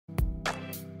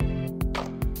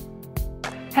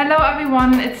Hello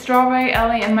everyone, it's Strawberry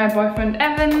Ellie and my boyfriend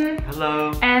Evan.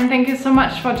 Hello. And thank you so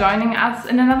much for joining us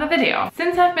in another video.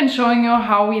 Since I've been showing you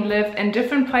how we live in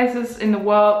different places in the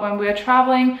world when we're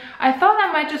traveling, I thought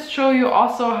I might just show you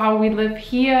also how we live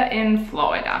here in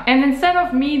Florida. And instead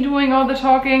of me doing all the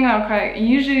talking like I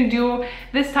usually do,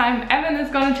 this time Evan is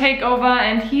gonna take over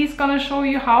and he's gonna show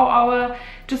you how our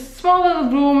just small little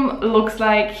room looks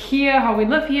like here, how we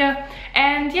live here.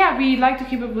 And yeah, we like to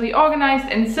keep it really organized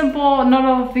and simple, not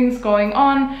a lot of things going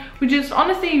on. We just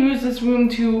honestly use this room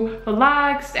to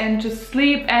relax and just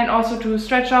sleep and also to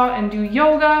stretch out and do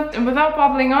yoga. And without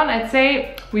babbling on, I'd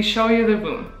say we show you the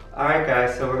room. Alright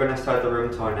guys, so we're going to start the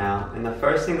room tour now. And the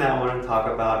first thing that I want to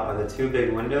talk about are the two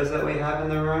big windows that we have in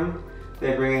the room.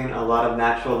 They bring in a lot of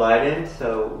natural light in,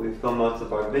 so we film most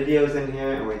of our videos in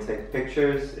here and we take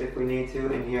pictures if we need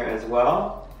to in here as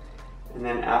well. And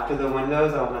then after the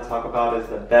windows, I want to talk about is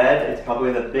the bed. It's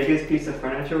probably the biggest piece of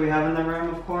furniture we have in the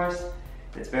room, of course.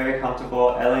 It's very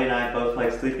comfortable. Ellie and I both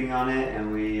like sleeping on it,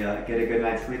 and we get a good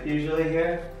night's sleep usually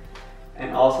here.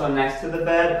 And also next to the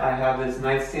bed, I have this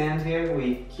nightstand here.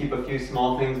 We keep a few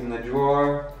small things in the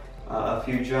drawer, a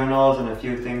few journals, and a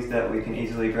few things that we can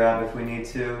easily grab if we need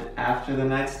to. After the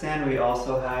nightstand, we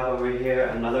also have over here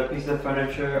another piece of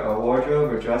furniture, a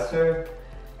wardrobe or dresser.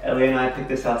 Ellie and I picked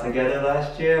this out together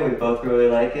last year. We both really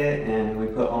like it, and we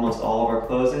put almost all of our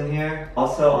clothes in here.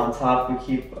 Also on top, we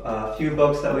keep a few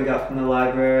books that we got from the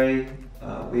library.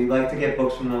 We like to get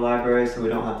books from the library so we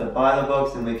don't have to buy the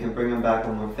books, and we can bring them back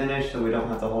when we're finished so we don't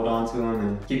have to hold on to them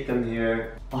and keep them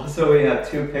here. Also, we have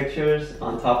two pictures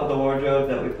on top of the wardrobe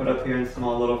that we put up here in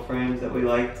small little frames that we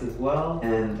liked as well.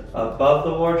 And above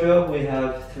the wardrobe, we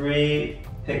have three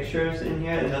pictures in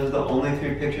here, and those are the only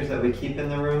three pictures that we keep in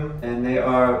the room. And they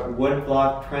are wood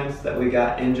block prints that we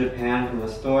got in Japan from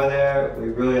the store there. We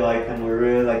really like them. We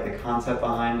really like the concept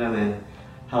behind them and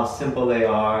how simple they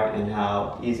are and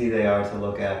how easy they are to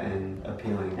look at and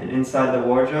appealing. And inside the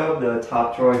wardrobe, the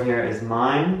top drawer here is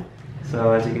mine.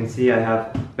 So as you can see, I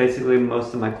have basically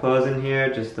most of my clothes in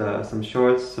here, just some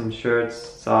shorts, some shirts,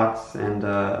 socks, and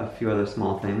a few other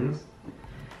small things.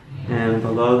 And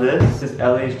below this is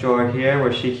Ellie's drawer here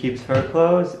where she keeps her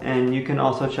clothes, and you can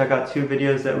also check out two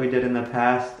videos that we did in the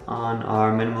past on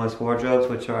our minimalist wardrobes,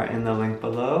 which are in the link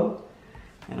below.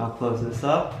 And I'll close this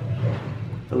up.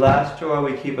 The last drawer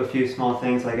we keep a few small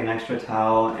things like an extra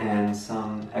towel and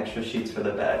some extra sheets for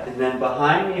the bed. And then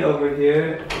behind me over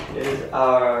here is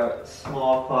our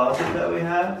small closet that we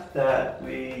have that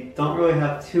we don't really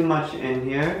have too much in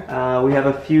here. We have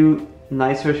a few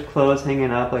nicer clothes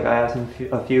hanging up, like I have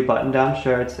a few button-down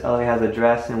shirts, Ellie has a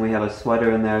dress, and we have a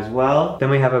sweater in there as well. Then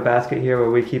we have a basket here where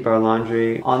we keep our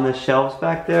laundry. On the shelves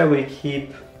back there we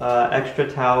keep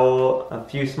extra towel, a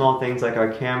few small things like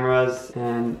our cameras,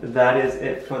 and that is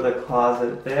it for the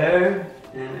closet there.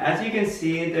 And as you can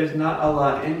see, there's not a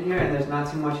lot in here and there's not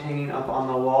too much hanging up on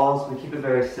the walls. We keep it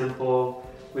very simple.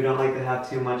 We don't like to have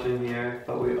too much in here,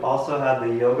 but we also have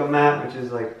the yoga mat, which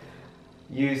is like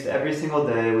used every single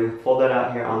day. We fold that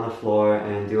out here on the floor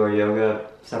and do our yoga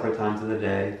separate times of the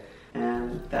day.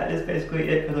 And that is basically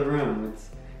it for the room. It's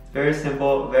very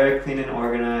simple, very clean and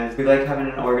organized. We like having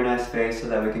an organized space so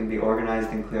that we can be organized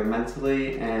and clear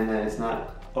mentally, and that it's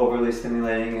not overly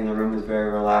stimulating, and the room is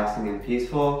very relaxing and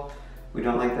peaceful. We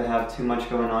don't like to have too much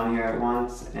going on here at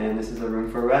once, and this is a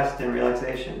room for rest and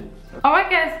relaxation. Alright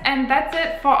guys, and that's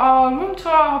it for our room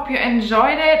tour. I hope you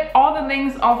enjoyed it. All the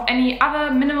links of any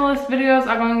other minimalist videos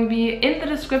are going to be in the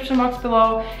description box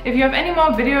below. If you have any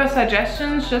more video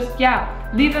suggestions, just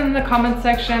leave them in the comment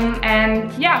section.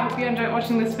 And hope you enjoyed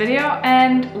watching this video,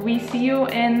 and we see you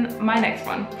in my next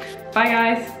one. Bye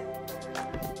guys.